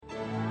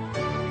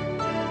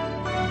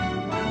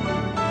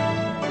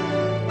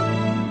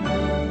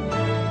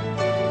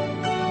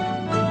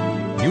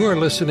You are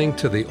listening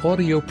to the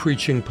audio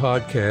preaching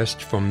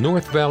podcast from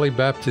North Valley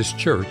Baptist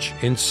Church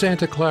in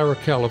Santa Clara,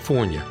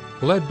 California,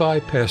 led by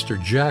Pastor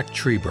Jack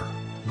Trieber.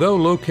 Though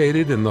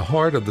located in the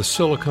heart of the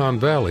Silicon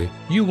Valley,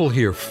 you will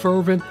hear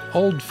fervent,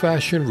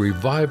 old-fashioned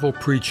revival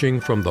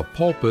preaching from the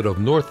pulpit of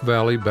North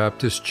Valley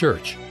Baptist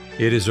Church.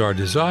 It is our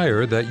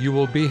desire that you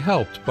will be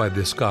helped by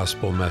this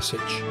gospel message.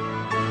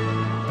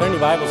 Turn your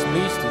Bibles,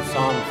 please, to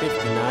Psalm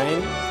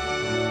 59.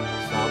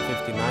 Psalm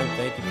 59,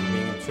 thank you for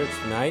being in church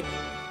tonight.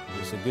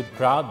 It's a good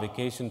crowd,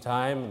 vacation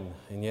time,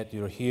 and yet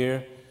you're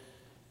here.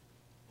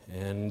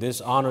 And this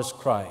honors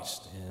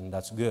Christ, and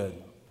that's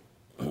good.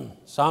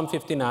 Psalm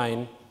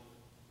 59,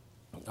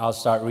 I'll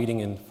start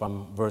reading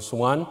from verse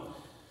 1.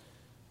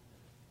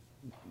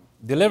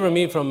 Deliver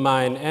me from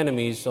mine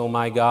enemies, O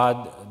my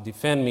God.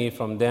 Defend me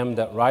from them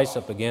that rise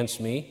up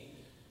against me.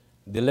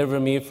 Deliver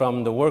me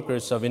from the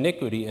workers of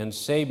iniquity, and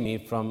save me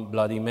from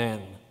bloody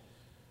men.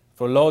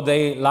 For lo,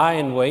 they lie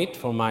in wait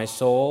for my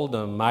soul.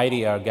 The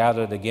mighty are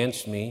gathered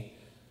against me.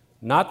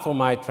 Not for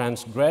my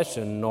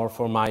transgression, nor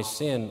for my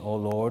sin, O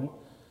Lord.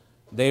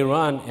 They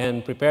run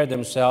and prepare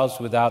themselves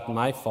without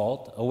my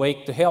fault.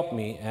 Awake to help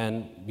me,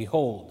 and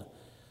behold.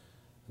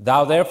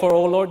 Thou therefore,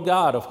 O Lord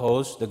God of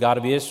hosts, the God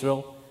of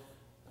Israel,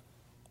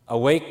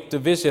 awake to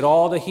visit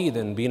all the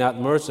heathen. Be not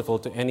merciful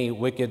to any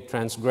wicked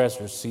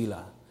transgressor,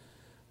 Selah.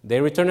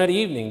 They return at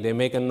evening. They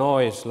make a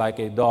noise like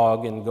a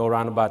dog and go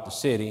round about the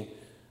city.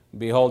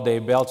 Behold, they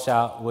belch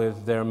out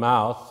with their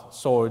mouth.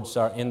 Swords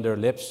are in their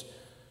lips.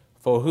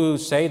 For who,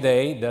 say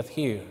they, doth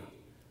hear?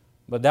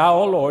 But thou,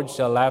 O Lord,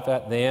 shalt laugh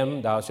at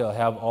them. Thou shalt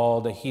have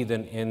all the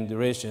heathen in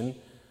derision.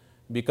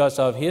 Because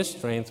of his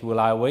strength will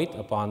I wait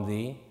upon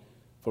thee.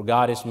 For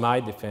God is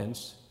my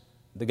defense.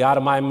 The God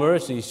of my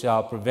mercy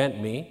shall prevent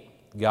me.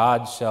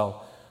 God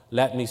shall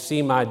let me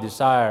see my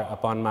desire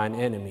upon mine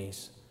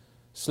enemies.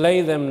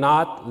 Slay them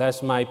not,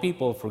 lest my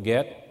people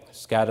forget.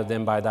 Scatter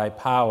them by thy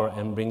power,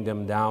 and bring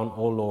them down,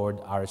 O Lord,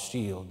 our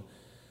shield.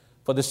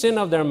 For the sin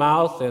of their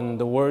mouth and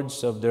the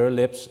words of their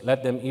lips,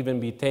 let them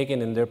even be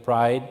taken in their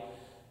pride,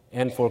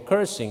 and for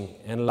cursing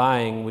and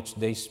lying which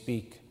they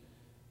speak.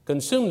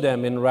 Consume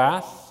them in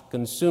wrath,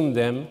 consume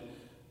them,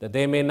 that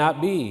they may not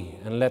be,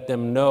 and let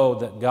them know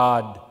that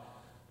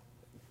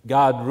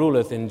God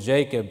ruleth in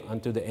Jacob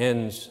unto the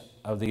ends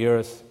of the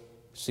earth,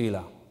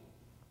 Selah.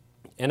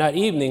 And at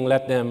evening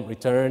let them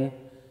return,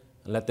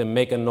 and let them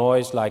make a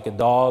noise like a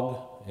dog,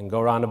 and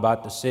go round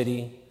about the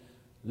city.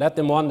 Let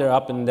them wander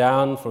up and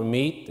down for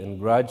meat, and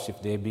grudge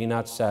if they be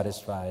not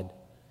satisfied.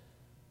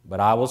 But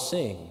I will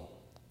sing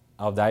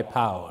of thy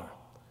power.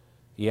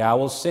 Yea, I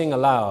will sing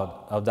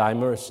aloud of thy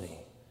mercy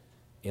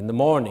in the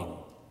morning,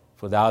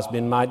 for thou hast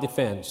been my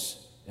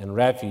defense and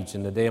refuge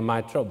in the day of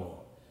my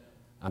trouble.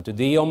 Unto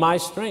thee, O my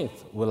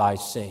strength, will I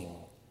sing,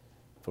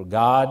 for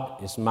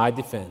God is my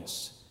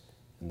defense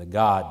and the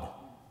God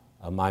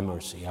of my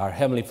mercy. Our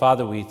Heavenly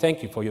Father, we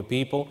thank you for your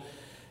people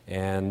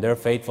and their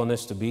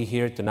faithfulness to be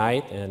here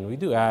tonight. And we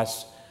do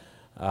ask,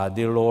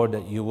 dear Lord,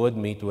 that you would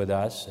meet with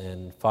us.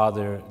 And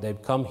Father,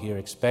 they've come here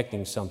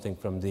expecting something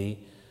from thee.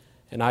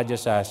 And I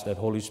just ask that,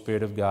 Holy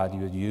Spirit of God, you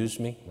would use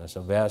me as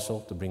a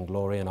vessel to bring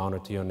glory and honor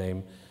to your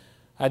name.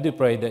 I do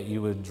pray that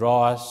you would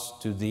draw us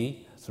to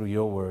thee through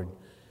your word.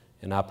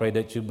 And I pray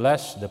that you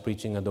bless the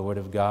preaching of the word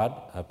of God.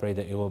 I pray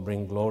that it will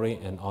bring glory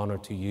and honor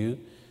to you.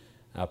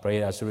 I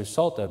pray as a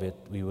result of it,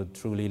 we would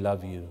truly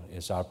love you,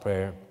 is our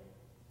prayer.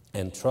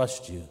 And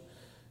trust you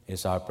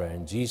is our prayer.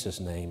 In Jesus'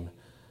 name,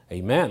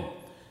 amen.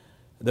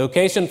 The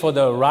occasion for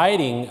the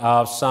writing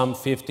of Psalm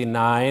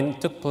 59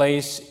 took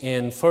place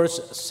in 1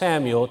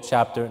 Samuel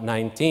chapter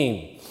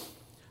 19.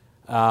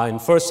 In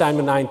 1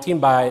 Samuel 19,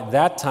 by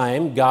that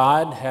time,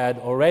 God had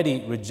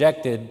already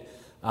rejected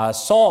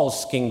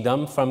Saul's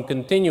kingdom from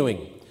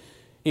continuing.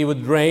 He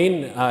would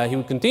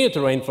continue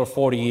to reign for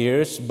 40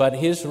 years, but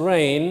his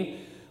reign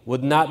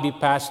would not be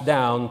passed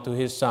down to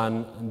his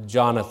son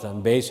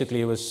Jonathan. Basically,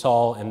 it was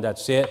Saul, and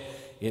that's it.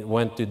 It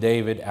went to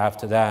David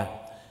after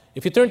that.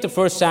 If you turn to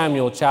 1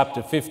 Samuel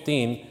chapter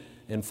 15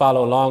 and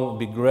follow along, it would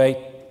be great.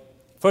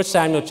 1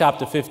 Samuel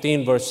chapter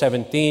 15, verse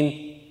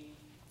 17.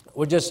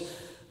 We're just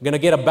going to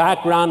get a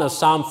background of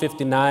Psalm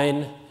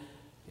 59,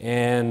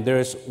 and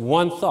there's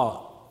one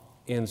thought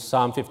in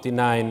Psalm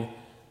 59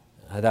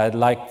 that I'd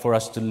like for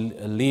us to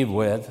leave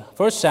with.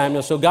 1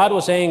 Samuel, so God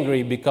was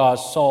angry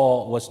because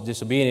Saul was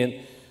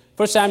disobedient.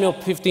 1 Samuel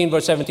 15,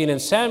 verse 17,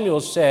 and Samuel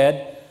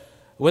said,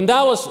 When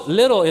thou wast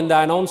little in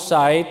thine own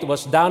sight,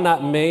 wast thou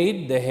not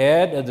made the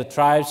head of the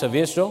tribes of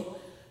Israel?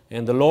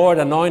 And the Lord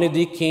anointed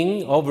thee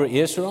king over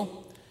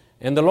Israel.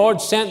 And the Lord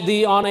sent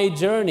thee on a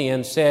journey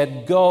and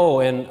said,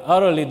 Go and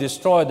utterly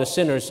destroy the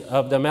sinners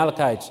of the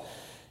Amalekites,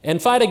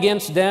 and fight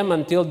against them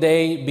until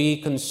they be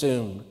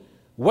consumed.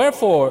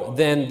 Wherefore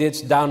then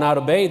didst thou not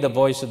obey the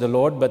voice of the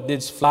Lord, but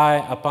didst fly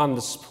upon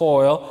the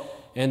spoil,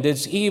 and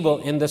didst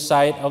evil in the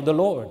sight of the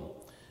Lord?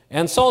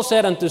 And Saul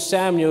said unto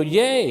Samuel,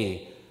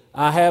 Yea,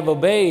 I have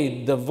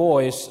obeyed the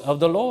voice of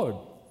the Lord,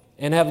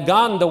 and have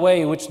gone the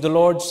way which the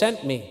Lord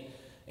sent me,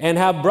 and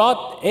have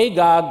brought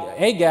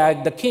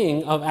Agag the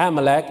king of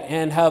Amalek,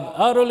 and have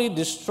utterly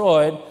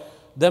destroyed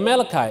the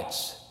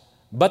Amalekites.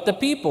 But the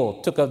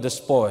people took of the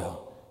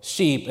spoil,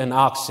 sheep and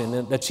oxen,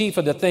 and the chief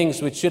of the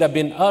things which should have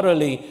been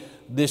utterly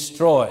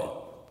destroyed,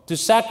 to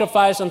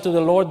sacrifice unto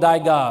the Lord thy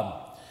God.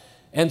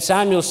 And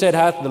Samuel said,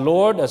 Hath the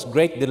Lord as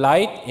great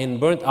delight in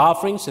burnt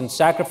offerings and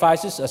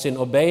sacrifices as in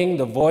obeying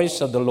the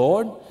voice of the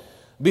Lord?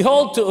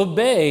 Behold, to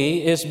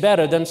obey is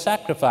better than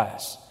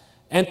sacrifice,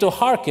 and to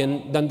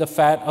hearken than the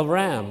fat of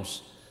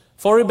rams.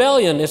 For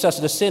rebellion is as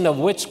the sin of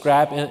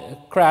witchcraft,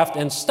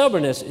 and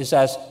stubbornness is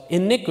as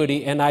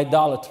iniquity and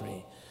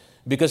idolatry.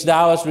 Because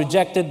thou hast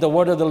rejected the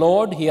word of the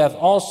Lord, he hath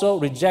also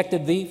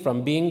rejected thee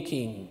from being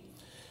king.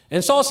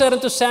 And Saul said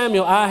unto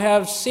Samuel, I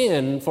have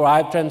sinned, for I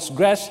have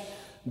transgressed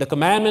the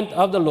commandment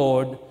of the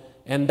Lord,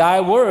 and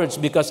thy words,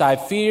 because I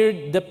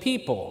feared the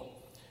people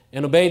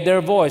and obeyed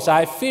their voice.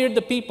 I feared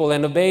the people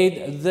and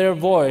obeyed their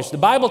voice. The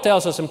Bible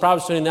tells us in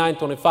Proverbs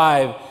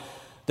 29:25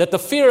 that the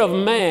fear of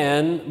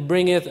man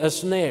bringeth a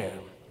snare.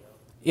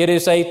 It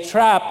is a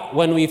trap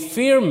when we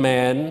fear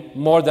man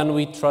more than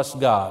we trust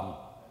God.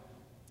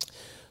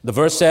 The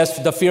verse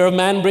says, the fear of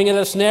man bringeth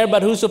a snare,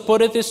 but whoso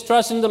putteth his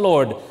trust in the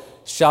Lord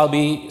shall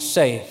be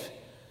safe.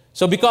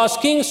 So because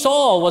King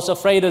Saul was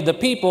afraid of the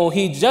people,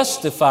 he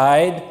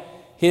justified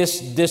his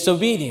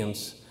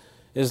disobedience.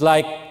 It's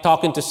like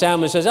talking to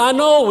Samuel. He says, I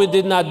know we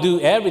did not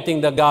do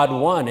everything that God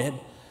wanted,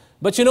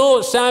 but you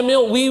know,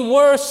 Samuel, we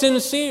were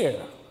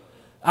sincere.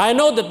 I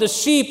know that the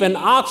sheep and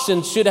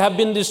oxen should have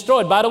been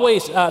destroyed. By the way,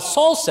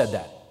 Saul said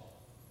that.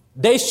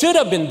 They should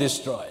have been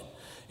destroyed.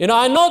 You know,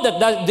 I know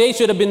that they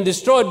should have been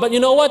destroyed, but you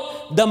know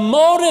what? The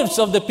motives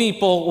of the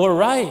people were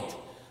right.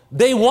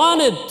 They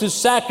wanted to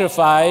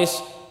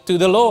sacrifice to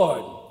the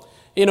Lord.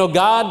 You know,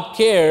 God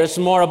cares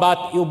more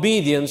about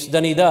obedience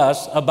than he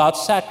does about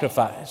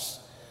sacrifice.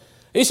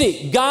 You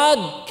see,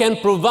 God can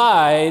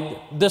provide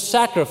the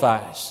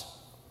sacrifice.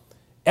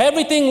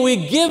 Everything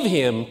we give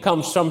him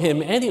comes from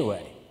him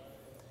anyway.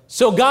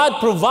 So God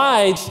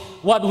provides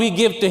what we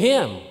give to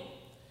him.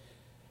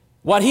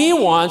 What he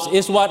wants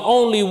is what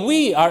only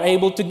we are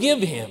able to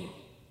give him.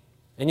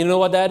 And you know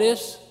what that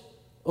is?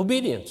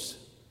 Obedience.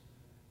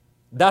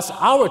 That's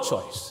our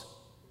choice.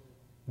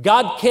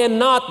 God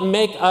cannot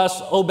make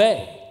us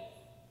obey.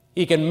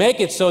 He can make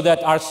it so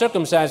that our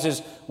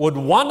circumstances would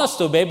want us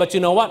to obey, but you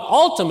know what?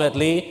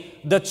 Ultimately,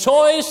 the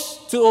choice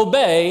to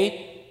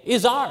obey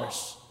is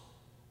ours.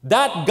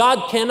 That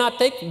God cannot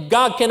take.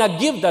 God cannot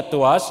give that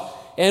to us,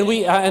 and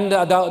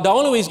the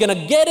only way he's going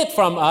to get it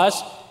from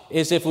us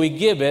is if we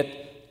give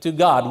it to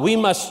God. We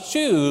must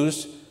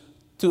choose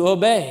to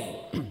obey.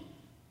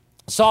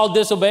 Saul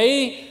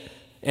disobeyed,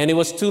 and it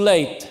was too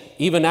late.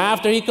 Even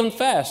after he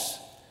confessed,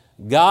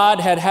 God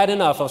had had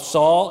enough of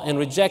Saul and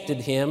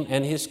rejected him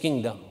and his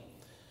kingdom.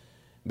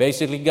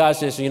 Basically, God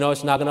says, you know,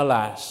 it's not going to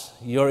last.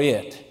 You're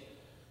it.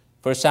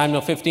 1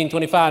 Samuel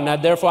 15:25, now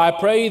therefore I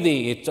pray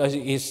thee,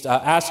 he's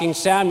asking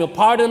Samuel,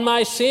 pardon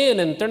my sin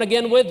and turn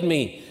again with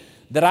me,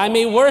 that I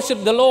may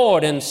worship the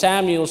Lord. And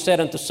Samuel said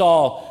unto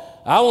Saul,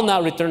 I will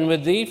not return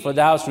with thee, for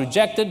thou hast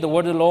rejected the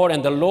word of the Lord,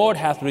 and the Lord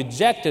hath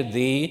rejected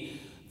thee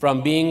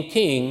from being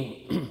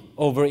king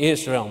over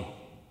Israel.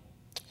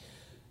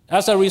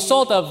 As a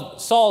result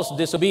of Saul's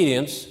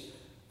disobedience,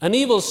 an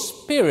evil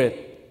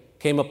spirit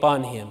came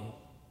upon him.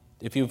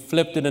 If you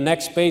flip to the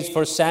next page,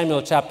 1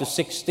 Samuel chapter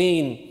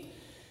 16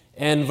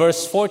 and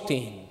verse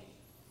 14.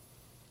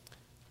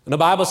 And the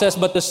Bible says,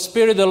 but the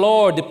Spirit of the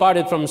Lord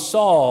departed from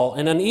Saul,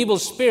 and an evil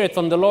spirit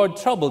from the Lord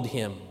troubled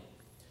him.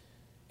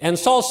 And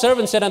Saul's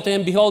servant said unto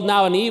him, behold,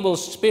 now an evil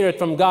spirit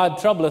from God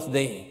troubleth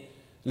thee.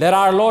 Let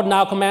our Lord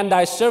now command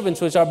thy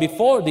servants which are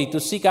before thee to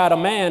seek out a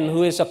man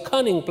who is a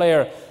cunning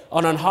player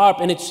on an harp,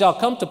 and it shall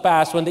come to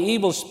pass when the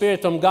evil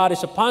spirit from God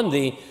is upon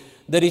thee,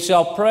 that he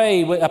shall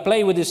play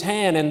with his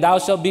hand, and thou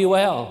shalt be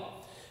well.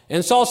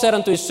 And Saul said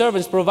unto his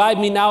servants, provide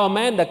me now a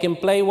man that can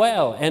play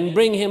well, and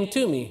bring him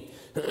to me.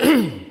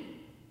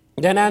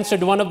 Then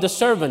answered one of the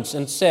servants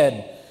and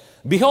said,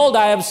 behold,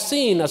 I have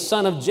seen a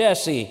son of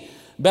Jesse,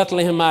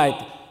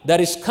 Bethlehemite, that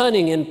is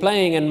cunning in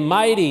playing, and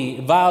mighty,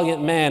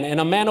 valiant man, and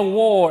a man of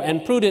war,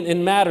 and prudent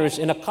in matters,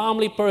 and a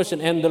comely person,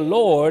 and the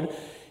Lord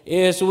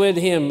is with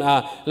him.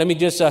 Let me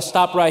just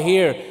stop right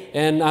here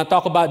and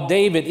talk about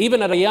David.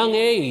 Even at a young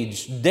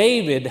age,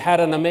 David had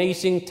an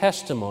amazing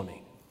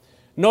testimony.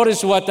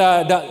 Notice what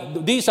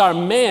these are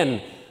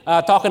men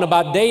talking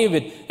about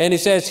David, and he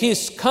says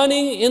he's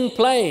cunning in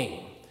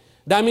playing.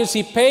 That means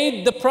he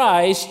paid the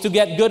price to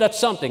get good at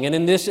something, and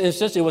in this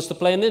instance, it was to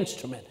play an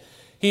instrument.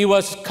 He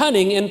was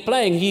cunning in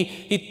playing.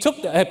 He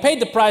paid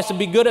the price to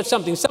be good at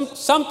something.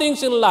 Some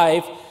things in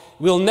life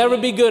we'll never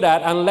be good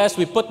at unless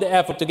we put the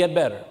effort to get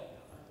better.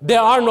 There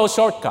are no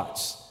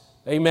shortcuts.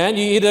 Amen.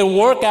 You either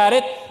work at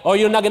it or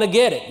you're not going to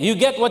get it. You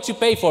get what you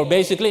pay for,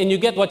 basically, and you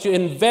get what you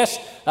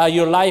invest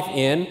your life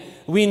in.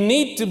 We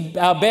need to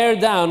bear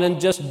down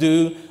and just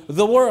do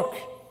the work.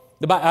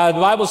 The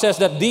Bible says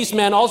that these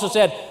men also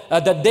said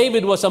that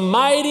David was a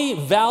mighty,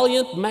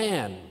 valiant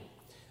man.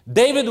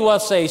 David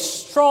was a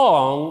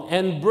strong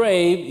and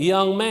brave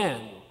young man.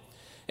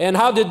 And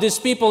how did these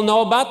people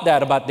know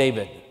about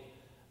David?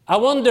 I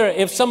wonder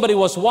if somebody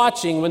was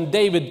watching when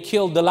David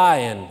killed the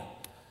lion.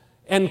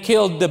 and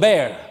killed the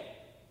bear.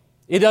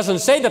 It doesn't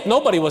say that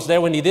nobody was there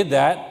when he did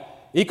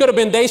that. It could have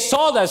been they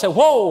saw that and said,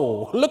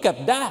 whoa, look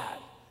at that.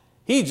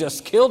 He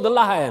just killed the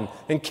lion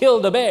and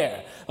killed the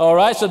bear. All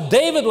right, so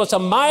David was a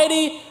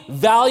mighty,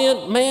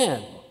 valiant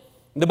man.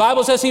 The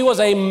Bible says he was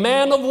a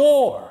man of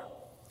war.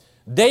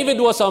 David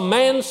was a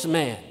man's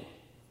man.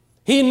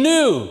 He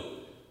knew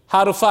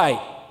how to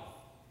fight.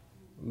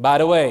 By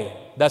the way,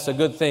 that's a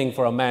good thing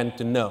for a man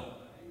to know.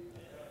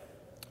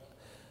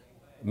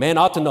 Men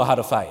ought to know how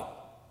to fight.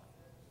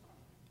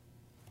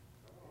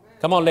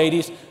 Come on,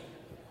 ladies.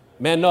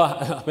 Men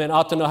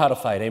ought to know how to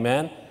fight.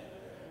 Amen?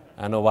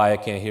 I know why I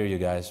can't hear you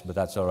guys, but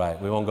that's all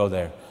right. We won't go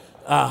there.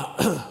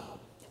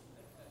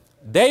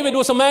 David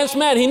was a man's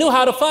man. He knew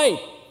how to fight.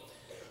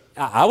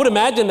 I would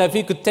imagine that if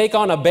he could take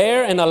on a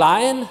bear and a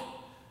lion,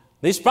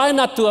 he's probably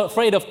not too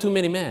afraid of too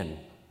many men.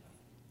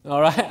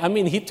 All right? I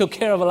mean, he took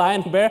care of a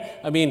lion and bear.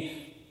 I mean,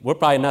 we're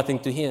probably nothing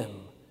to him.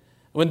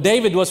 When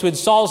David was with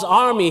Saul's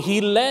army,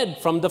 he led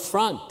from the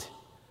front.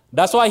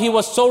 That's why he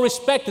was so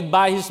respected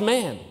by his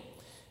men.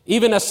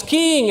 Even as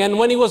king, and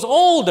when he was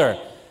older,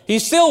 he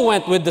still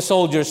went with the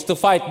soldiers to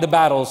fight the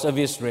battles of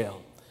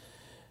Israel.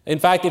 In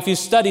fact, if you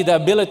study the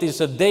abilities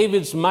of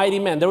David's mighty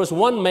men, there was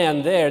one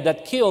man there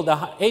that killed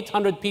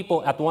 800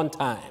 people at one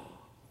time.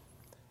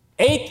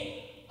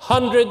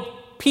 800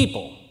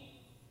 people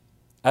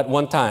at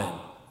one time.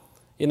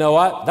 You know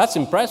what? That's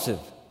impressive.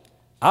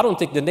 I don't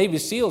think the Navy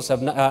SEALs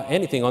have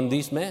anything on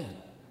these men.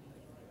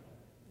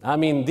 I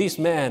mean, these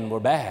men were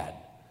bad.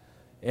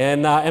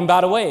 And by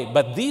the way,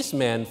 but these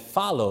men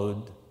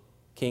followed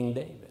King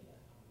David.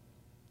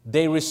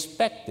 They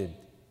respected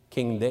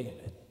King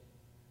David.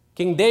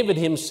 King David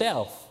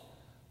himself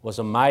was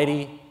a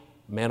mighty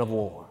man of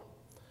war.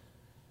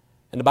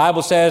 And the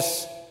Bible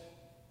says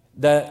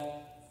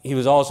that he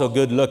was also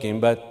good looking,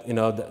 but you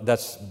know,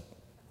 that's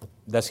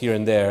here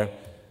and there.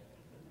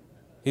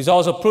 He's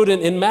also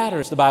prudent in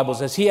matters, the Bible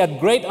says. He had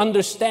great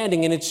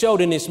understanding, and it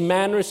showed in his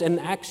manners and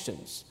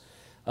actions.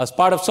 As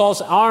part of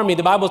Saul's army,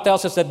 the Bible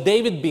tells us that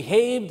David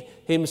behaved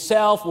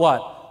himself,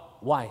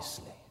 what?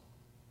 Wisely.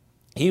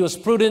 He was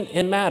prudent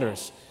in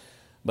matters.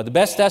 But the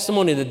best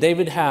testimony that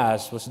David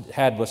had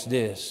was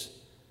this.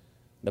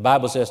 The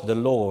Bible says the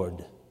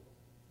Lord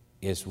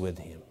is with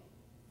him.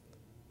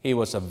 He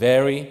was a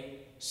very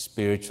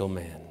spiritual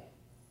man.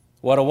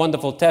 What a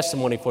wonderful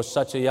testimony for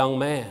such a young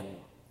man.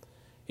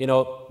 You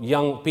know,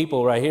 young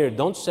people right here,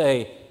 don't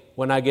say,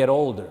 when I get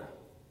older,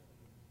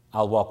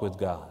 I'll walk with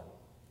God.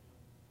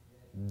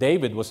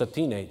 David was a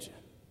teenager,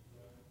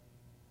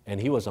 and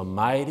he was a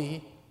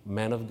mighty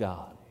man of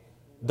God.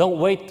 Don't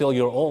wait till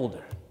you're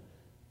older.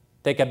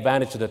 Take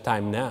advantage of the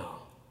time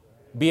now.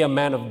 Be a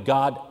man of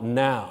God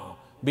now.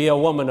 Be a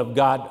woman of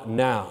God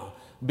now.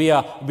 Be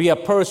a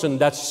person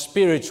that's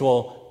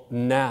spiritual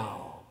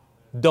now.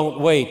 Don't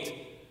wait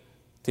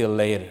till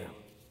later.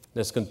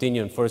 Let's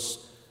continue in 1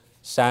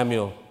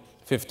 Samuel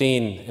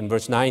 15 and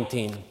verse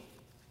 19.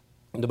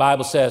 The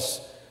Bible says,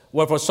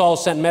 wherefore Saul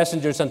sent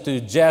messengers unto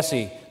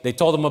Jesse. They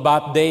told him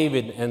about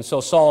David. And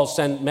so Saul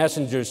sent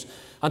messengers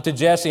unto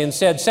Jesse and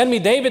said, send me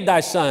David thy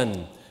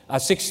son.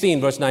 16,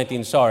 verse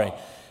 19, sorry.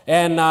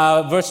 And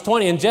verse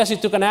 20, and Jesse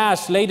took an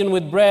ass laden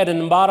with bread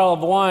and a bottle of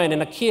wine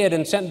and a kid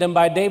and sent them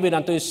by David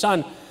unto his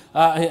son,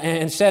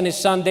 and sent his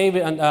son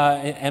David,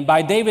 and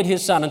by David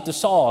his son unto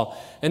Saul.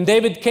 And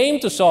David came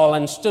to Saul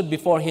and stood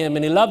before him,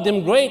 and he loved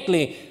him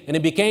greatly, and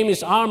he became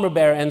his armor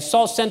bearer. And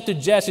Saul sent to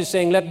Jesse,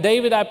 saying, let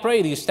David, I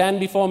pray thee, stand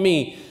before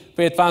me,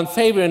 for he had found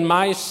favor in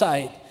my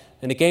sight.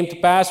 And it came to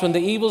pass, when the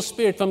evil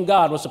spirit from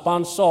God was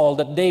upon Saul,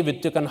 that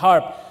David took an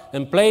harp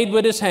and played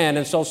with his hand.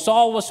 And so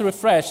Saul was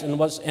refreshed and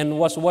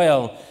was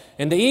well.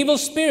 And the evil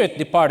spirit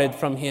departed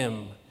from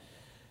him.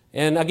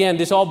 And again,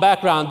 this all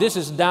background, this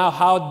is now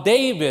how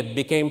David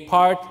became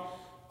part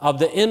of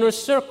the inner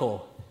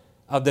circle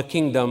of the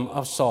kingdom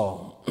of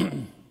Saul.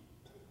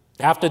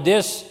 After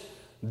this,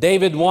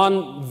 David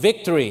won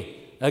victory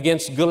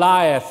against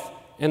Goliath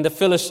and the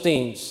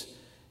Philistines.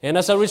 And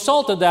as a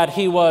result of that,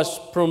 he was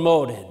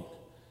promoted.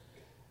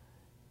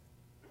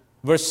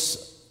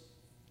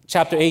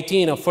 Chapter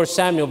 18 of 1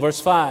 Samuel, verse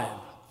 5.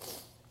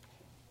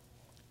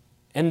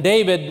 And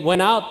David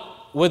went out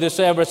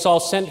whithersoever Saul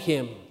sent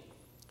him,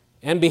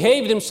 and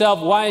behaved himself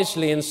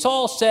wisely. And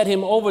Saul set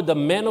him over the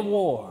men of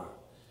war.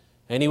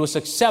 And he was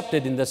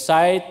accepted in the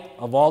sight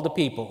of all the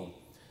people,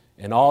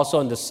 and also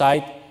in the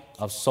sight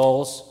of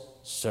Saul's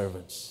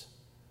servants.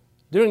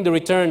 During the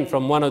return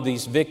from one of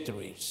these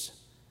victories,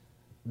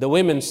 the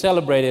women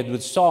celebrated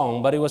with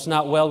song, but it was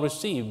not well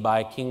received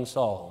by King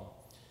Saul.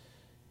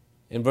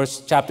 In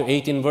chapter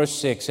 18, verse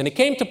 6, and it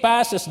came to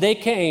pass as they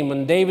came,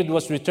 when David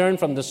was returned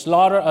from the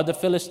slaughter of the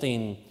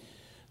Philistine,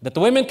 that the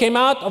women came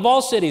out of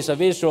all cities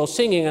of Israel,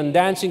 singing and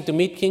dancing to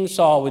meet King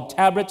Saul with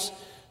tabrets,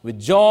 with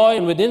joy,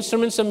 and with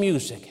instruments of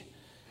music.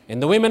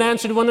 And the women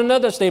answered one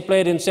another as they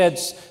played, and said,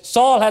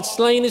 Saul hath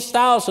slain his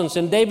thousands,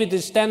 and David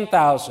his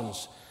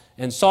 10,000s.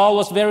 And Saul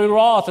was very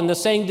wroth, and the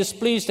saying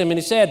displeased him. And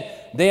he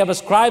said, they have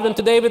ascribed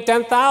unto David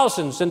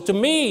 10,000s, and to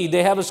me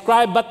they have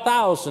ascribed but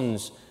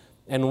thousands.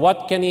 And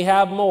what can he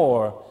have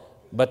more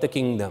but the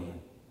kingdom?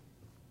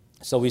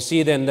 So we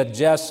see then that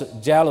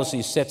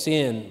jealousy sets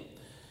in.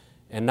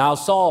 And now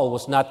Saul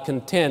was not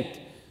content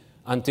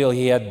until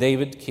he had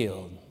David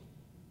killed.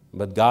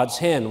 But God's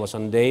hand was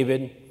on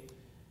David,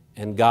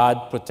 and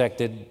God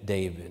protected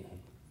David.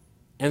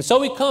 And so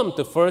we come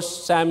to 1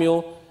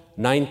 Samuel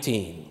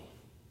 19,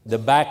 the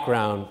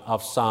background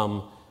of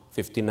Psalm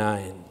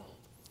 59.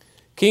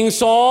 King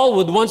Saul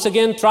would once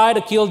again try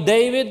to kill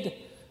David,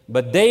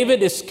 but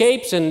David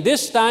escapes and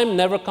this time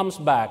never comes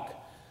back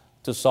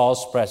to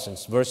Saul's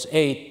presence. Verse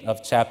 8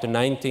 of chapter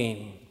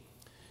 19.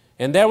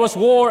 And there was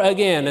war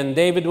again, and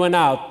David went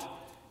out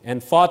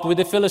and fought with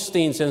the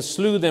Philistines and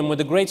slew them with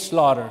a great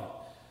slaughter.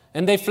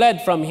 And they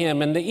fled from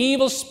him, and the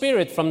evil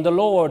spirit from the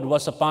Lord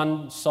was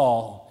upon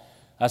Saul,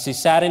 as he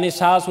sat in his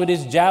house with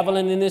his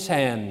javelin in his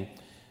hand,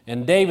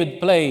 and David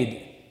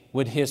played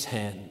with his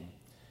hand.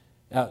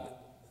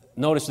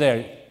 Notice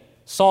there,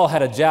 Saul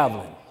had a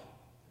javelin.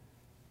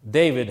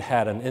 David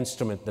had an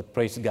instrument that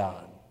praised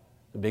God.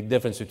 The big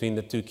difference between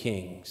the two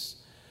kings.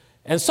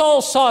 And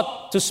Saul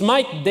sought to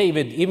smite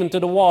David even to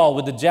the wall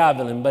with the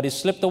javelin, but he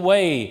slipped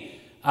away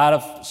out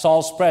of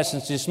Saul's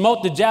presence. He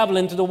smote the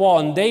javelin to the wall,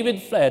 and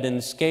David fled and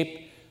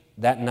escaped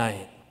that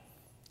night.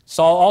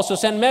 Saul also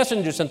sent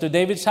messengers unto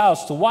David's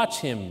house to watch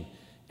him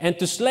and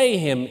to slay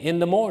him in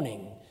the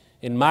morning.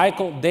 And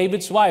Michal,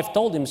 David's wife,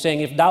 told him,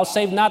 saying, If thou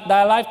save not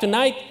thy life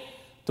tonight,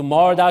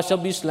 tomorrow thou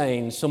shalt be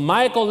slain. So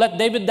Michal let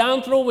David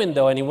down through a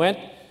window, and he went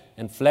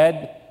and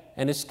fled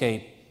and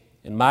escaped.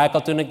 And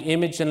Michal took an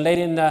image and laid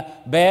it in the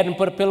bed and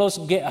put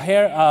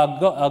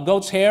a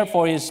goat's hair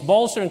for his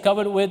bolster and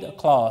covered it with a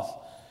cloth.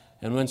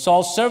 And when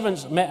Saul's when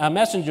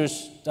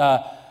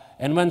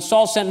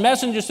Saul sent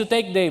messengers to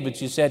take David,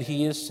 she said,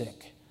 He is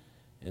sick.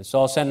 And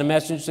Saul sent the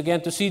messengers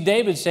again to see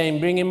David, saying,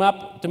 Bring him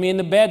up to me in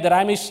the bed, that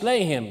I may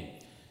slay him.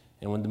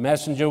 And when the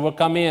messenger were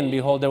come in,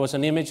 behold, there was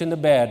an image in the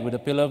bed with a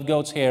pillow of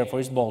goat's hair for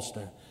his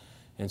bolster.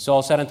 And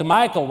Saul said unto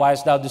Michal, Why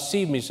hast thou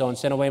deceived me so, and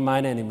sent away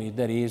mine enemy,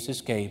 that he is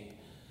escaped?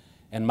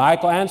 And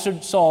Michal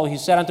answered Saul, He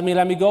said unto me,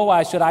 Let me go,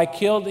 why should I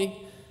kill thee?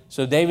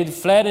 So David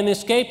fled and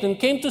escaped, and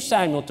came to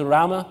Samuel to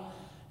Ramah,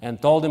 and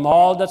told him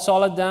all that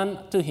Saul had done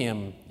to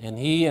him. And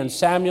he and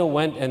Samuel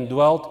went and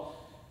dwelt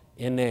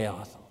in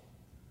Naioth.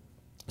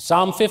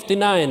 Psalm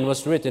 59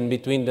 was written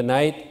between the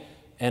night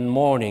and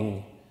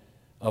morning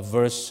of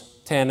verse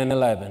 10 and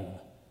 11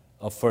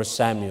 of 1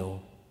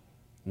 Samuel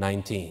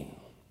 19.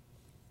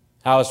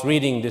 I was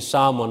reading this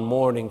psalm one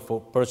morning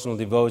for personal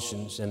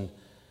devotions, and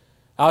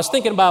I was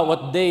thinking about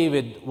what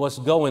David was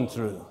going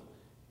through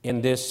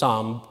in this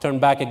psalm. Turn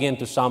back again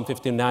to Psalm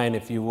 59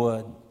 if you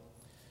would.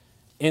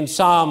 In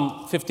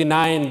Psalm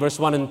 59, verse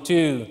 1 and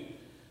 2,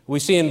 we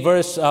see in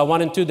verse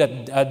 1 and 2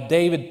 that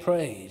David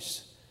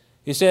prays.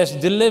 He says,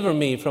 Deliver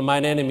me from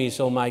mine enemies,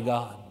 O my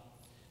God.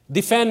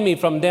 Defend me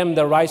from them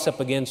that rise up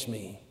against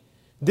me.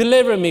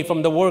 Deliver me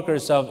from the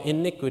workers of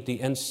iniquity,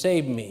 and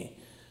save me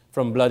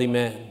from bloody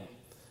men.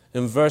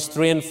 In verse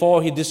 3 and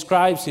 4, he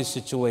describes his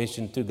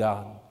situation to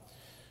God.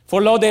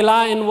 For lo, they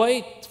lie in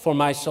wait for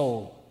my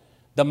soul.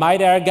 The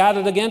mighty are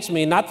gathered against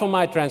me, not for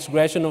my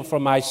transgression or for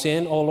my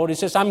sin. Oh Lord, he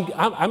says,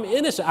 I'm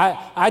innocent.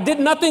 I did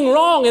nothing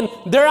wrong, and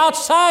they're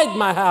outside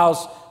my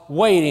house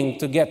waiting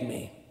to get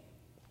me.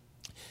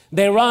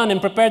 They run and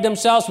prepare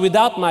themselves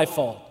without my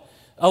fault.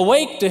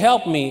 Awake to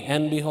help me,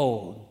 and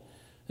behold.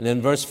 And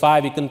then verse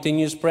 5, he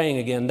continues praying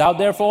again. Thou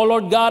therefore, O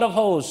Lord God of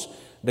hosts,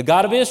 the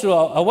God of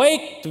Israel,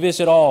 awake to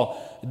visit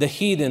all the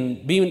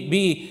heathen.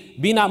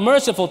 Be not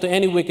merciful to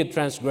any wicked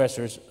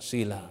transgressors,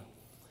 Selah.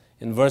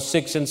 In verse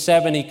 6 and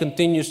 7, he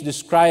continues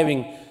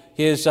describing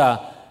his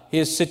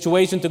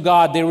situation to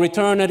God. They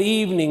return at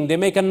evening. They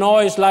make a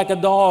noise like a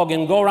dog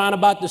and go round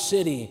about the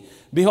city.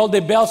 Behold, they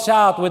belch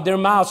out with their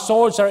mouths.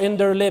 Swords are in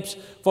their lips.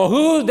 For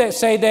who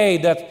say they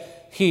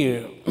that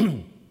hear?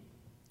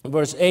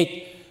 Verse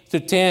 8 to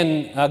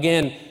 10,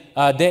 again,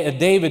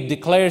 David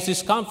declares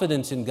his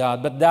confidence in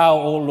God. But thou,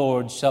 O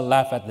Lord, shalt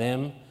laugh at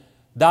them.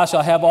 Thou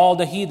shalt have all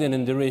the heathen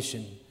in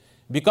derision.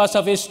 Because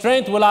of his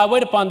strength will I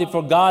wait upon thee,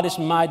 for God is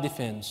my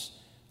defense.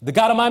 The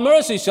God of my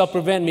mercy shall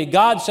prevent me.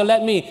 God shall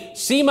let me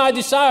see my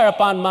desire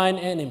upon mine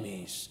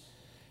enemies.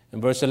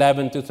 In verse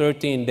 11 to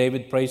 13,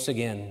 David prays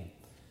again.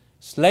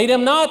 Slay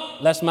them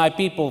not, lest my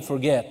people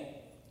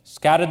forget.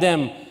 Scatter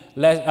them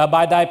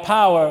by thy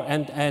power,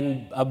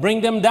 and bring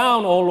them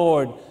down, O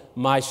Lord,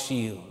 my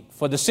shield.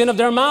 For the sin of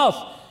their mouth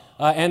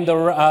and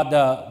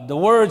the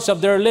words of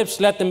their lips,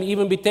 let them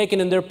even be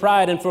taken in their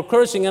pride, and for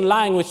cursing and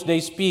lying which they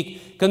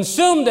speak,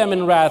 consume them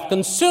in wrath,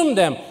 consume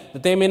them,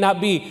 that they may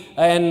not be,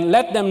 and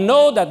let them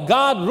know that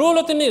God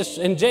ruleth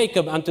in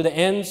Jacob unto the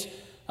ends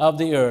of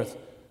the earth,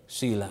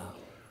 Selah.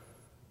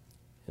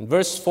 In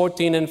verse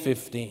 14 and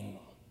 15,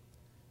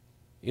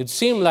 it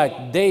seemed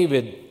like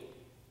David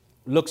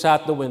looks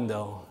out the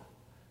window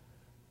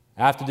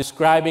after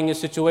describing his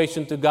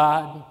situation to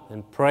God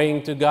and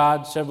praying to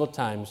God several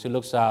times. He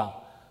looks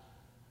out,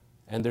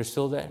 and they're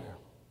still there.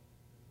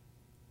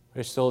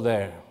 They're still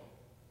there.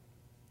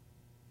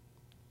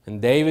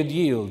 And David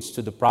yields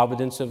to the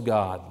providence of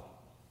God,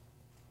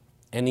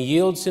 and he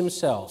yields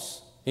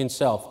himself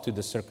to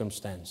the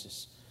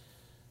circumstances.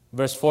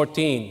 Verse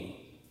 14,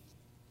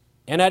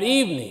 and at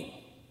evening,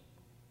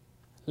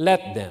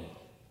 let them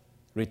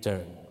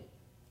return,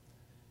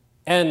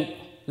 and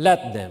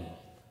let them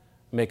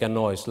make a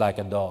noise like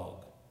a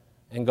dog,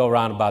 and go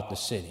round about the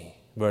city.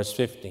 Verse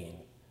 15,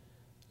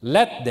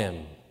 let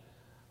them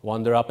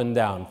wander up and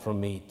down for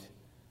meat,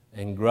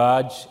 and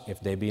grudge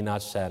if they be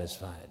not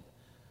satisfied.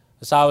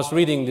 As I was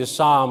reading this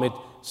psalm, it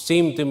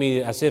seemed to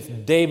me as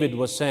if David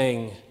was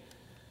saying,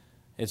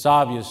 it's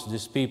obvious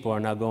these people are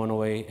not going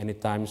away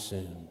anytime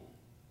soon.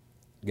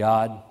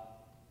 God,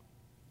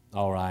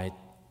 all right,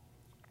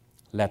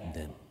 let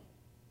them.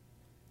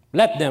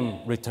 Let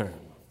them return.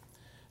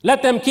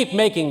 Let them keep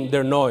making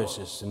their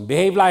noises and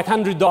behave like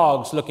hungry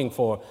dogs looking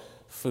for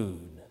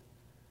food.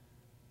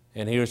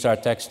 And here's our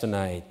text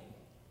tonight,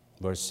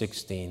 verse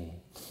 16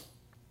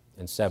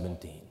 and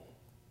 17.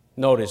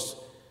 Notice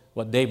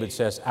what David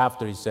says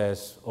after he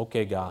says,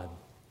 okay, God,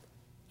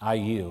 I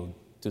yield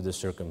to the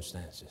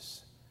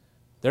circumstances.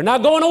 They're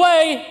not going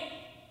away.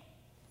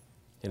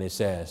 And he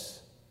says,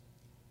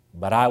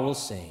 but I will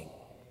sing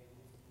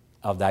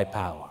of thy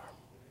power.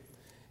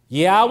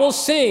 Yea, I will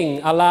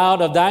sing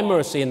aloud of thy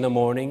mercy in the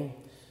morning,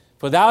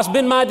 for thou hast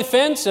been my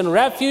defense and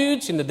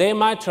refuge in the day of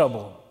my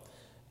trouble.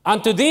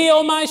 Unto thee,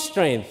 O my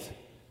strength,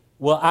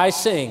 will I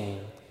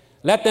sing.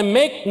 Let them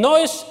make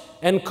noise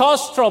and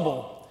cause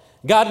trouble.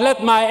 God,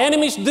 let my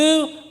enemies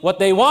do what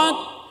they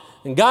want.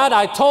 And God,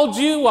 I told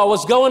you what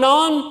was going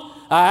on.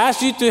 I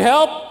asked you to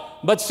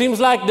help, but seems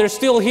like they're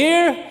still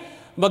here.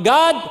 But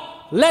God,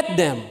 let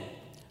them.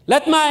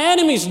 Let my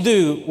enemies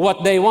do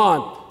what they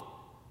want.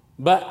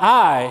 But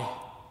I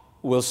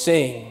will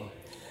sing.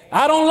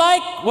 I don't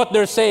like what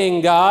they're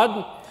saying,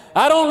 God.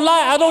 I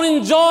don't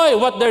enjoy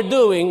what they're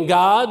doing,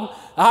 God.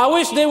 I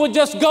wish they would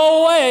just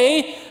go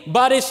away,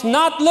 but it's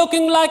not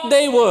looking like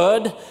they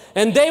would.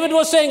 And David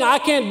was saying, I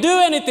can't do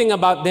anything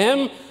about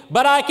them,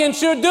 but I can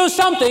sure do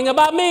something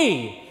about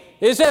me.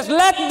 He says,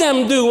 let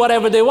them do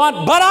whatever they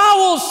want, but I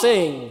will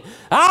sing.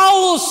 I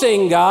will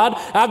sing, God.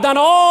 I've done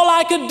all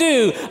I could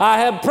do. I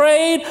have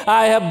prayed,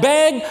 I have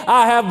begged,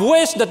 I have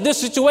wished that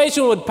this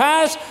situation would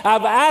pass.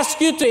 I've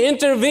asked you to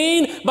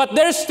intervene, but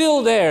they're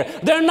still there.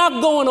 They're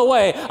not going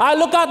away. I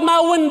look out my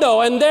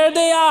window and there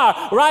they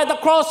are, right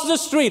across the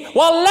street.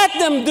 Well, let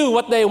them do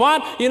what they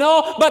want,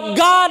 but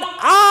God,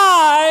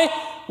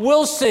 I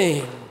will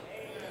sing.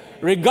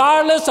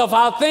 Regardless of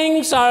how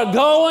things are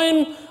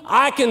going,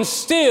 I can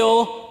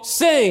still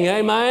sing.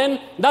 Amen.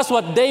 That's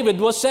what David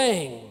was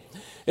saying.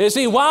 You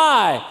see,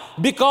 why?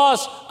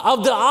 Because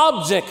of the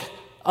object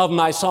of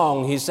my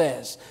song, he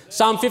says.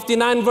 Psalm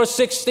 59, verse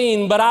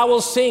 16, but I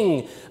will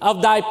sing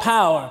of thy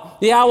power.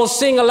 Yea, I will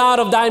sing aloud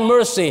of thy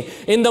mercy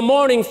in the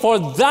morning, for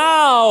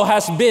thou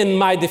hast been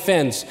my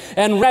defense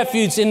and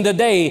refuge in the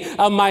day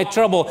of my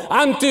trouble.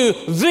 Unto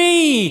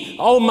thee,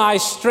 O my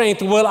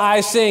strength, will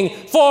I sing,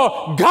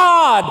 for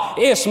God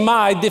is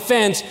my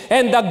defense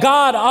and the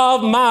God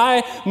of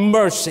my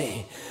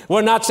mercy.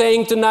 We're not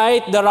saying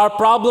tonight that our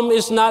problem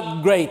is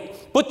not great.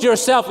 Put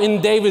yourself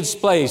in David's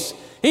place.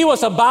 He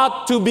was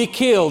about to be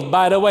killed,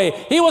 by the way.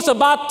 He was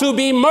about to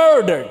be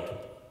murdered.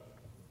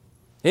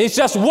 He's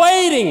just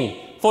waiting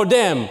for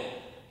them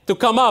to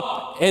come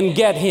up and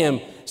get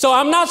him. So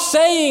I'm not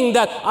saying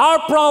that our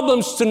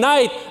problems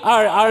tonight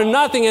are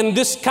nothing and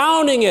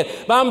discounting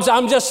it. But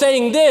I'm just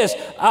saying this.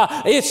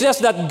 It's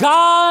just that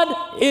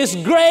God is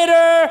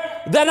greater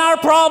than our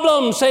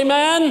problems.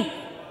 Amen?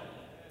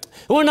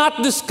 We're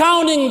not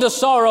discounting the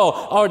sorrow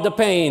or the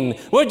pain.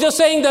 We're just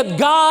saying that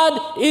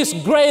God is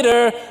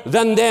greater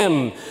than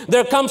them.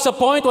 There comes a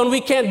point when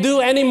we can't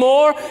do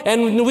anymore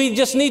and we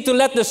just need to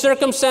let the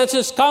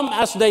circumstances come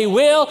as they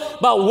will.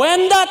 But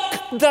when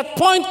that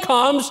point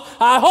comes,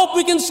 I hope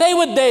we can say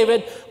with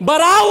David, but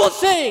I will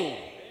sing. Amen.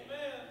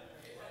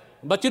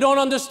 But you don't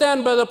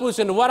understand, Brother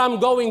Pusin, what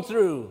I'm going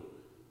through.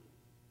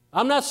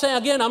 I'm not saying,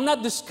 again, I'm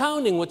not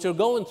discounting what you're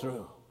going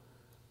through.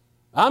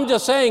 I'm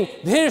just saying,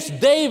 here's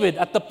David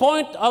at the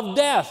point of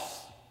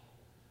death.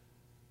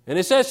 And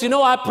he says,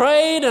 I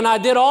prayed and I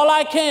did all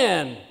I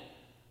can.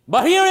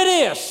 But here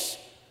it is.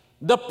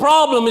 The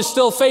problem is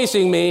still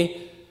facing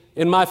me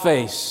in my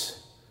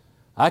face.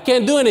 I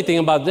can't do anything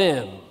about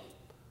them,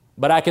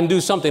 but I can do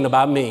something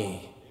about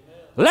me.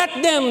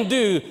 Let them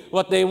do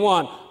what they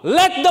want.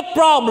 Let the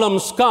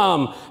problems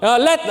come.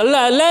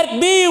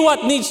 Let be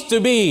what needs to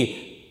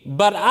be.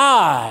 But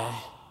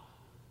I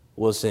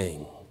will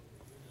sing.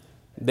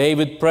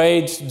 David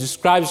prayed,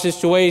 described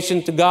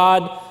situation to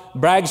God,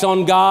 brags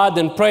on God,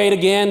 then prayed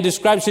again,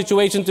 described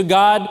situation to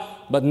God,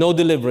 but no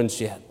deliverance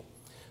yet.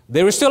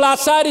 They were still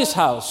outside his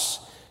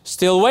house,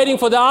 still waiting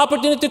for the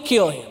opportunity to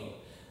kill him,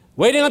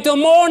 waiting until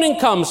morning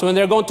comes when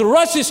they're going to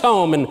rush his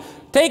home and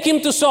take him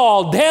to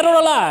Saul, dead or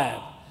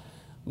alive.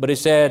 But he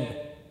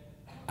said,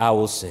 I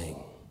will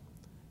sing.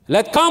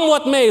 Let come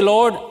what may,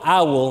 Lord,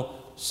 I will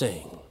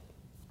sing.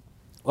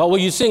 What will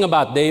you sing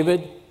about,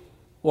 David?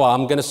 Well,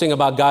 I'm going to sing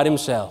about God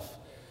himself.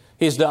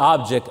 He's the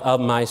object of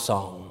my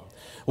song.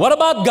 What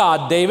about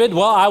God, David?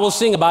 Well, I will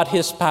sing about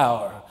his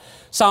power.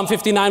 Psalm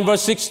 59,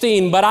 verse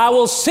 16, but I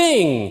will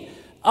sing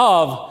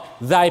of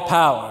thy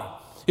power.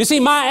 You see,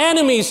 my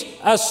enemies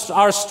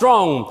are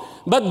strong,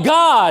 but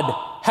God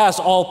has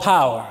all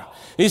power.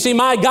 You see,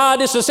 my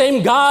God is the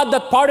same God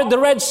that parted the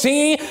Red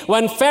Sea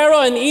when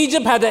Pharaoh in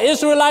Egypt had the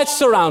Israelites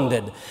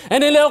surrounded.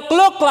 And it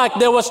looked like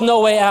there was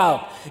no way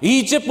out.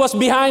 Egypt was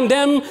behind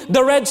them.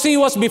 The Red Sea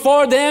was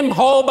before them.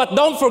 Oh, but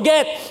don't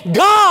forget,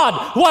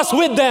 God was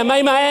with them.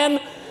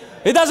 Amen.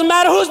 It doesn't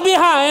matter who's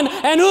behind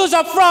and who's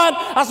up front.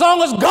 As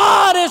long as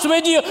God is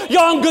with you,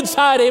 you're on good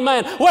side.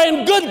 Amen. We're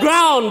in good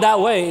ground that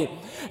way.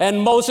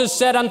 And Moses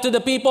said unto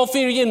the people,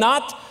 fear ye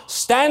not.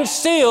 Stand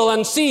still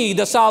and see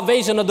the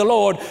salvation of the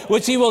Lord,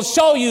 which he will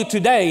show you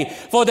today.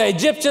 For the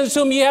Egyptians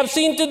whom ye have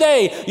seen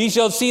today, ye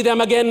shall see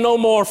them again no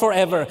more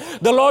forever.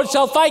 The Lord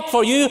shall fight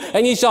for you,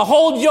 and ye shall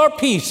hold your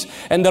peace.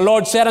 And the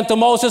Lord said unto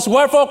Moses,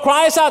 wherefore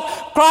criest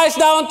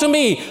thou unto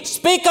me?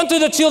 Speak unto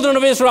the children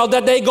of Israel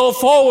that they go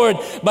forward.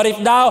 But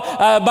lift thou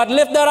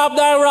up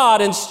thy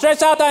rod, and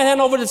stretch out thy hand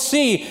over the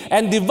sea,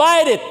 and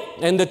divide it.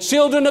 And the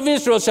children of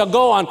Israel shall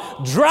go on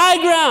dry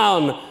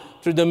ground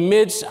through the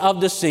midst of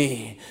the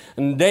sea.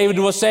 And David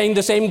was saying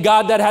the same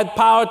God that had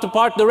power to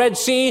part the Red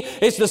Sea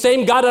is the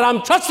same God that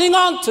I'm trusting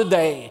on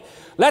today.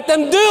 Let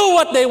them do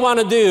what they want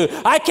to do.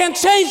 I can't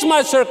change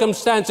my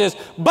circumstances,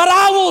 but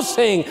I will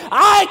sing.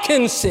 I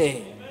can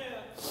sing.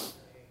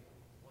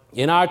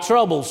 In our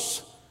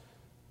troubles,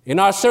 in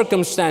our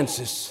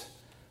circumstances,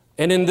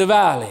 and in the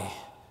valley,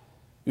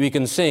 we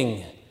can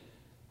sing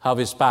of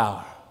his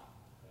power.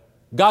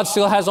 God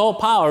still has all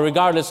power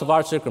regardless of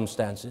our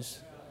circumstances.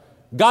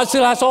 God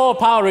still has all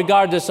power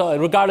regardless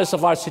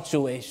of our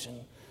situation.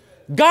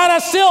 God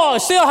still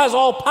has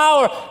all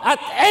power at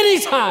any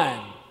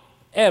time,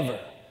 ever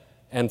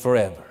and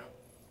forever.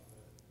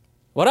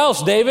 What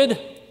else, David?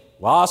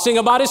 Well, I'll sing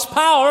about his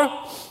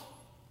power.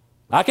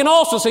 I can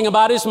also sing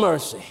about his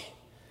mercy.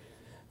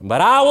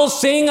 But I will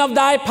sing of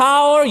thy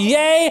power,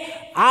 yea,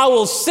 I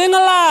will sing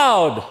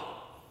aloud.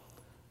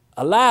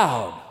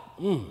 Aloud.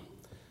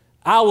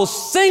 I will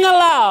sing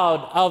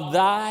aloud of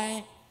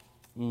thy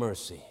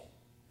mercy.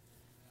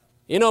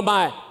 You know,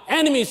 my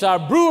enemies are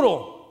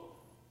brutal,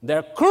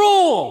 they're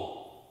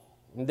cruel,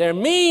 they're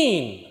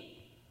mean.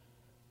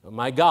 But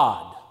my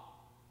God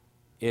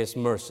is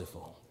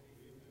merciful.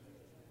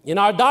 In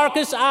our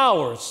darkest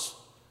hours,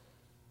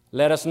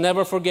 let us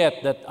never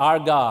forget that our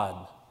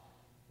God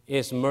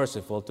is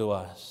merciful to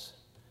us.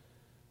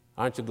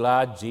 Aren't you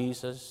glad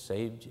Jesus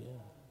saved you?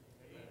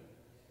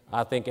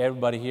 I think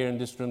everybody here in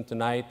this room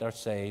tonight are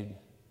saved.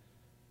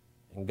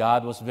 And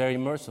God was very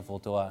merciful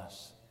to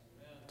us,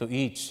 to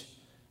each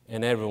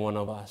and every one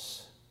of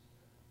us.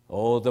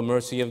 Oh, the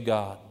mercy of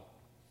God.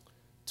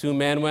 2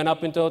 men went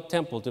up into a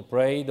temple to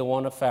pray, the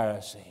one a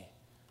Pharisee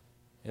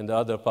and the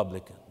other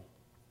publican.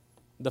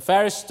 The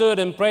Pharisee stood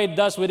and prayed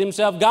thus with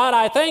himself, God,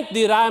 I thank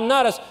thee that I am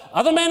not as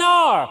other men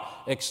are,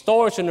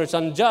 extortioners,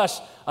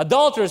 unjust,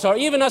 adulterers, or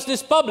even as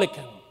this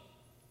publican.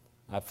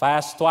 I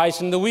fast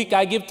twice in the week,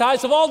 I give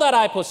tithes of all that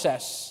I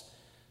possess.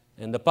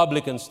 And the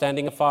publican,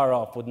 standing afar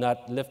off, would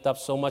not lift up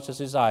so much as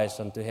his eyes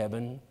unto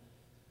heaven,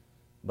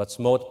 but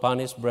smote upon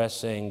his breast,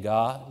 saying,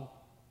 God,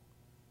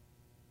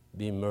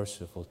 be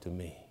merciful to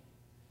me,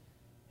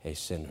 a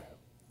sinner.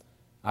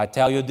 I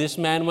tell you, this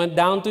man went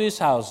down to his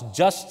house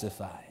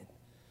justified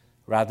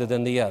rather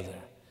than the other.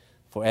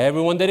 For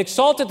everyone that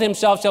exalteth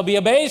himself shall be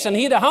abased, and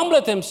he that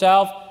humbleth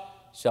himself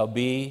shall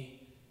be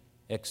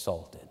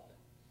exalted.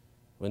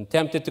 When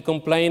tempted to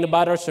complain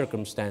about our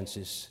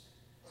circumstances,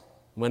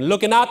 when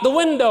looking out the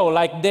window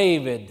like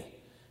David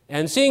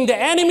and seeing the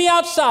enemy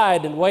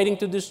outside and waiting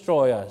to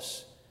destroy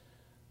us,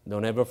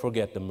 don't ever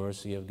forget the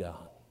mercy of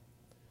God.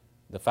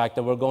 The fact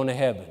that we're going to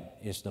heaven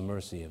is the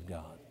mercy of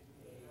God.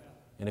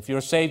 And if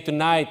you're saved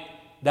tonight,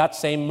 that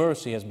same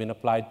mercy has been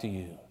applied to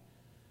you.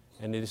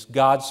 And it is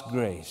God's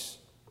grace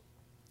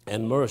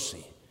and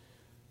mercy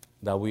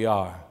that we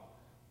are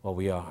what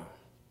we are.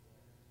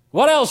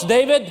 What else,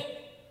 David?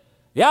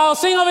 Yeah, I'll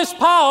sing of his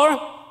power.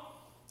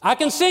 I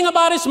can sing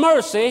about his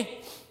mercy,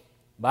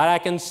 but I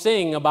can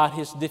sing about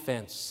his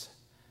defense.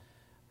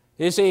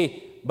 You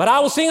see, but I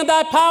will sing of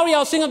thy power,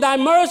 I'll sing of thy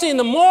mercy in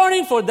the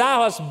morning, for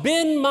thou hast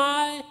been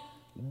my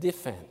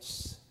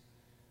defense.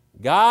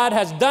 God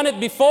has done it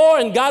before,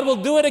 and God will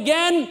do it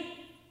again.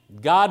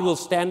 God will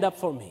stand up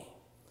for me.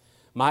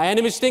 My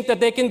enemies think that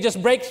they can just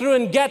break through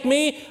and get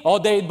me,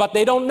 but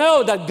they don't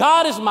know that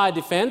God is my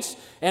defense,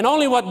 and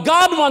only what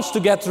God wants to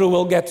get through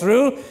will get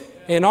through,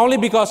 and only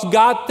because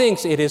God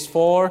thinks it is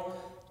for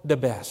the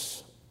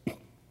best.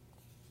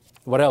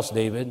 What else,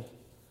 David?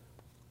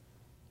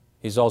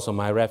 He's also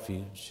my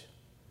refuge.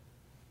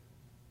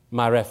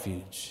 My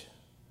refuge.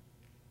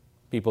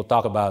 People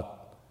talk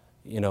about,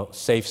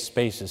 safe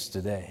spaces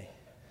today.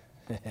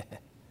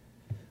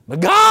 But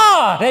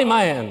God,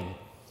 amen.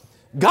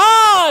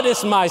 God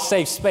is my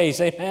safe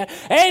space, amen.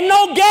 Ain't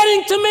no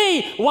getting to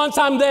me once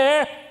I'm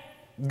there.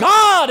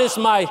 God is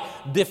my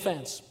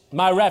defense,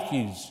 my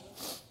refuge.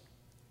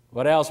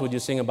 What else would you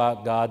sing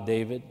about God,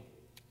 David?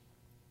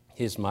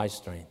 He's my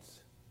strength.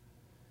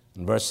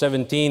 In verse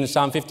 17,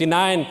 Psalm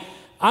 59,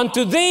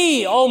 unto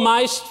thee, O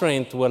my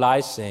strength, will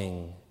I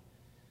sing.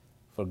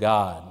 For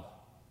God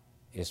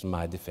is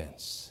my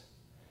defense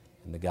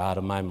and the God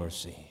of my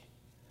mercy.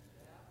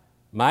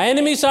 My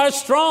enemies are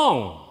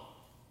strong,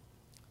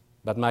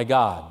 but my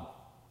God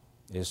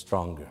is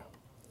stronger.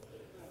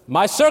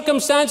 My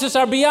circumstances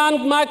are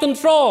beyond my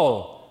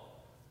control,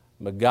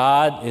 but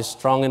God is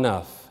strong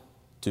enough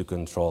to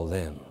control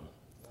them.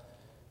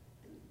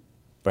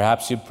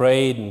 Perhaps you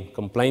prayed and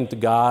complained to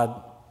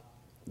God.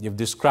 You've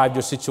described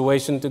your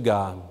situation to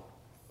God.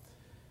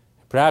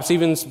 Perhaps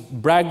even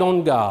bragged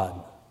on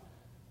God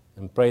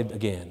and prayed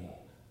again.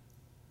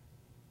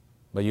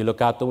 But you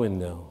look out the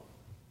window,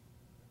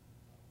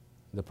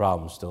 the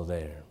problem's still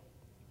there.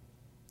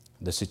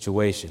 The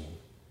situation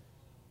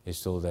is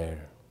still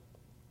there.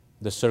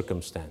 The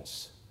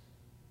circumstance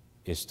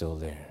is still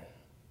there.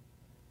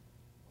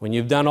 When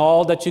you've done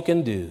all that you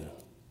can do,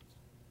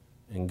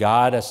 and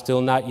God has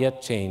still not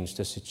yet changed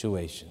the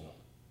situation,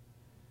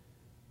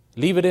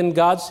 leave it in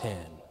God's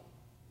hand.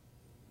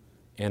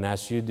 And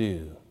as you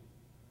do,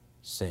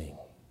 sing.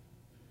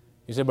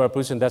 You say, Brother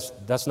Prusen,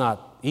 that's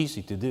not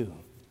easy to do.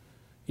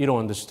 You don't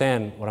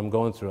understand what I'm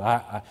going through.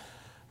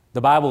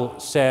 The Bible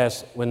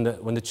says when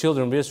the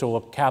children of Israel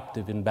were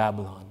captive in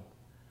Babylon,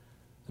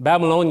 the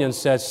Babylonians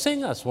said,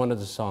 sing us one of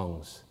the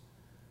songs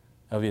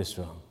of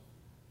Israel.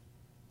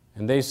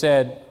 And they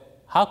said,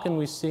 how can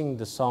we sing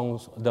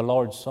the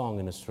Lord's song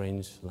in a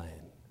strange land?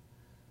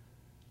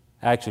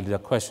 Actually, the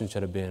question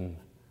should have been,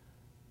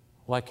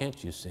 why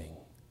can't you sing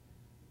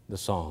the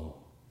song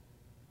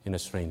in a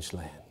strange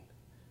land?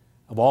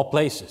 Of all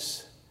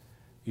places,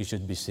 you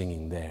should be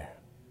singing there.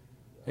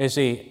 You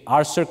see,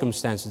 our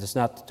circumstances does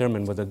not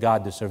determine whether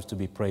God deserves to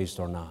be praised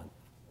or not.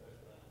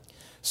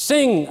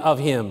 Sing of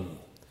Him.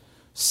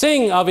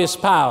 Sing of His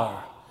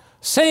power.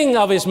 Sing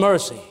of His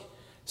mercy.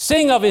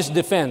 Sing of His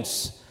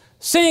defense.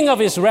 Sing of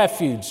His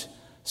refuge.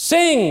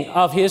 Sing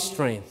of His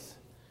strength.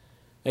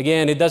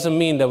 Again, it doesn't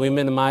mean that we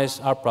minimize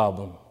our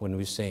problem when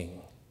we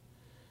sing.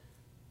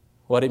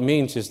 What it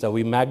means is that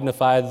we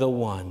magnify the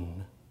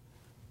one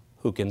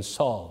who can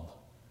solve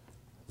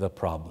the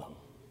problem,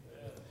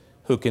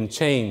 who can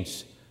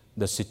change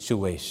the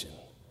situation,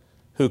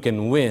 who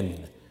can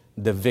win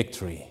the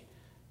victory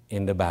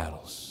in the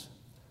battles.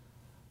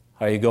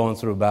 Are you going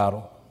through a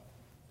battle?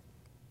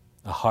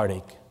 A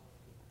heartache,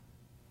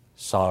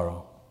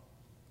 sorrow,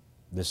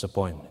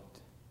 disappointment.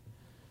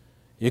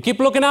 You keep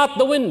looking out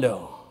the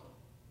window,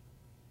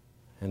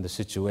 and the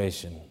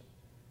situation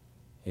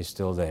is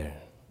still there.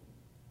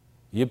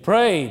 You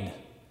prayed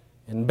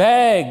and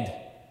begged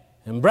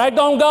and bragged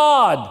on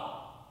God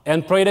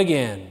and prayed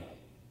again.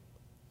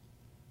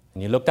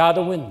 And you looked out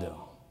the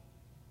window.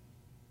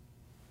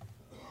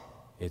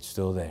 It's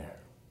still there.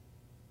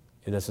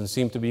 It doesn't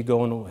seem to be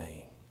going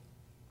away.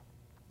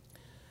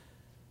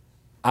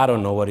 I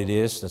don't know what it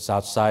is that's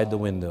outside the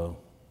window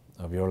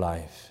of your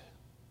life.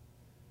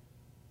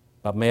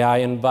 But may I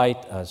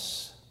invite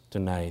us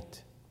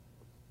tonight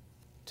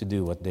to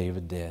do what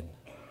David did.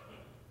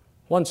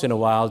 Once in a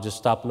while, just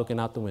stop looking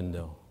out the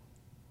window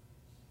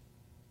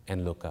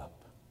and look up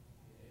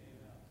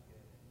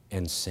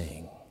and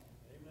sing.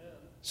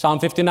 Psalm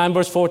 59,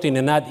 verse 14,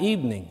 in that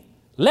evening,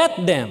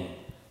 let them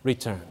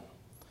return,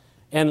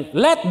 and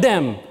let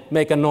them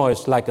make a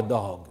noise like a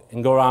dog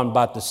and go around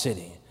about the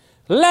city.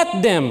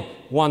 Let them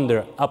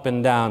wander up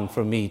and down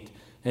for meat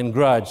and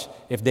grudge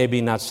if they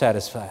be not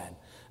satisfied.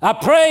 I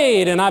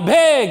prayed and I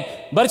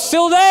begged, but it's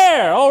still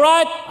there, all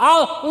right?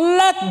 I'll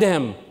let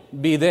them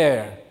be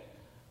there,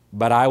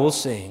 but I will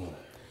sing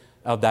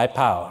of thy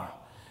power.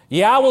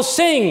 Yeah, I will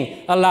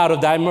sing aloud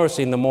of thy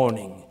mercy in the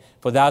morning.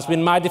 For thou hast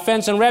been my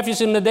defense and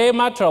refuge in the day of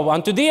my trouble.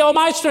 Unto thee, O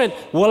my strength,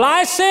 will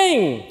I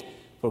sing.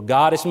 For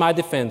God is my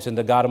defense and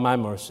the God of my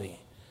mercy.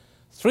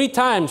 3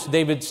 times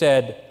David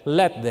said,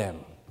 let them.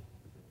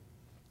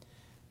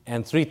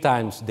 And 3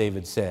 times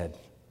David said,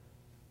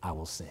 I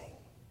will sing.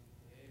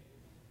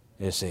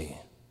 You see,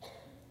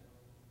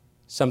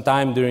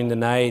 sometime during the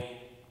night,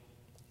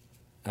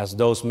 as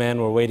those men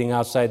were waiting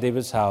outside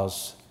David's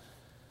house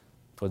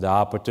for the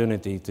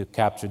opportunity to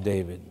capture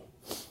David,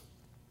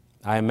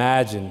 I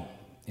imagine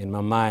in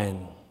my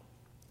mind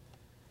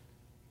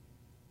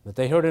that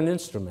they heard an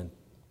instrument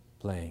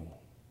playing.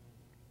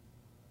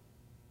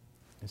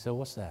 They said,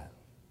 what's that?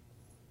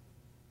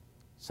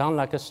 Sound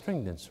like a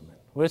stringed instrument.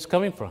 Where's it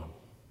coming from?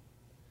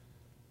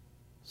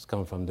 It's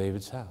coming from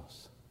David's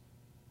house.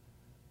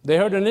 They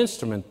heard an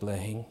instrument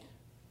playing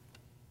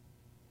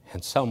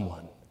and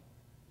someone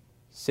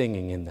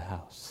singing in the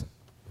house.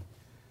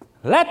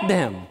 Let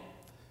them,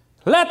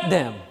 let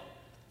them,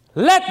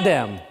 let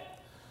them,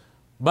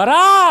 but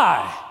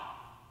I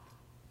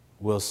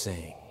will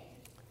sing.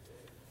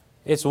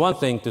 It's one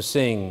thing to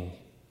sing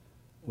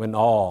when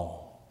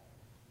all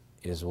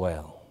is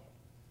well.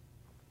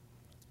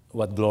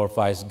 What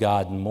glorifies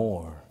God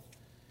more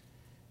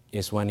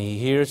is when He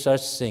hears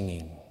us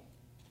singing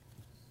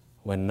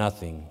when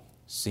nothing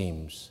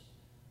seems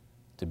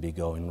to be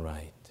going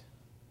right.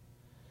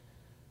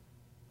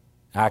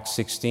 Acts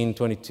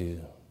 16:22.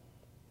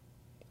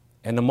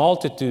 And the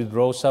multitude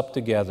rose up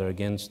together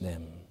against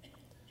them,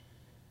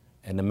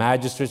 and the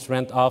magistrates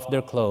rent off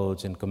their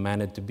clothes and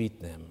commanded to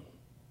beat them.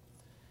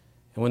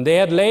 And when they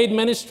had laid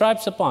many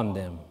stripes upon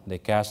them, they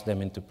cast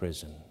them into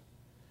prison,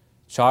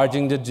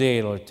 charging the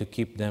jailer to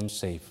keep them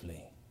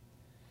safely,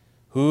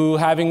 who,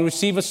 having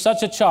received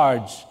such a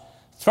charge,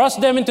 thrust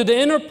them into the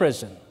inner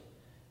prison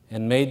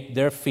and made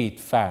their feet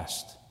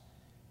fast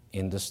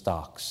in the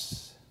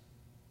stocks.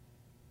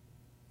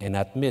 And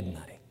at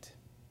midnight,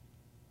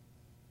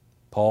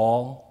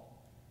 Paul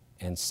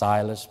and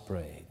Silas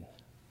prayed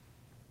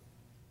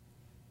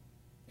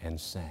and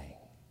sang.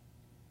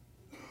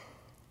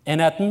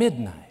 And at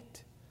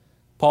midnight,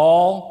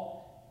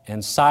 Paul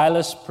and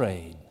Silas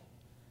prayed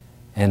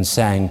and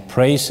sang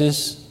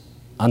praises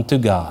unto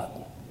God,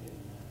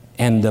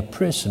 and the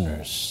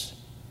prisoners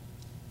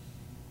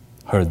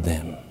heard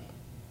them.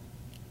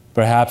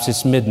 Perhaps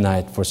it's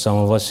midnight for some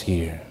of us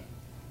here.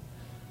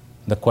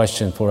 The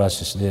question for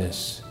us is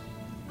this: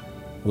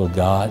 will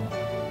God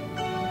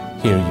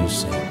hear you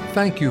sing?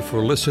 Thank you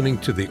for listening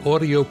to the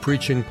audio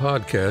preaching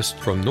podcast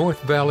from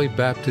North Valley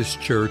Baptist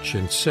Church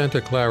in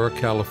Santa Clara,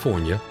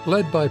 California,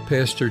 led by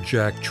Pastor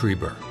Jack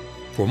Trieber.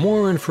 For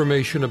more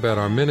information about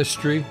our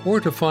ministry or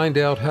to find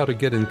out how to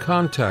get in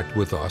contact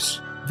with us,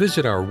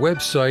 visit our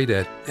website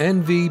at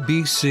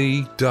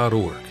nvbc.org.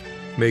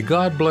 May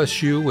God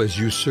bless you as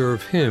you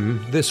serve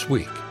Him this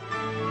week.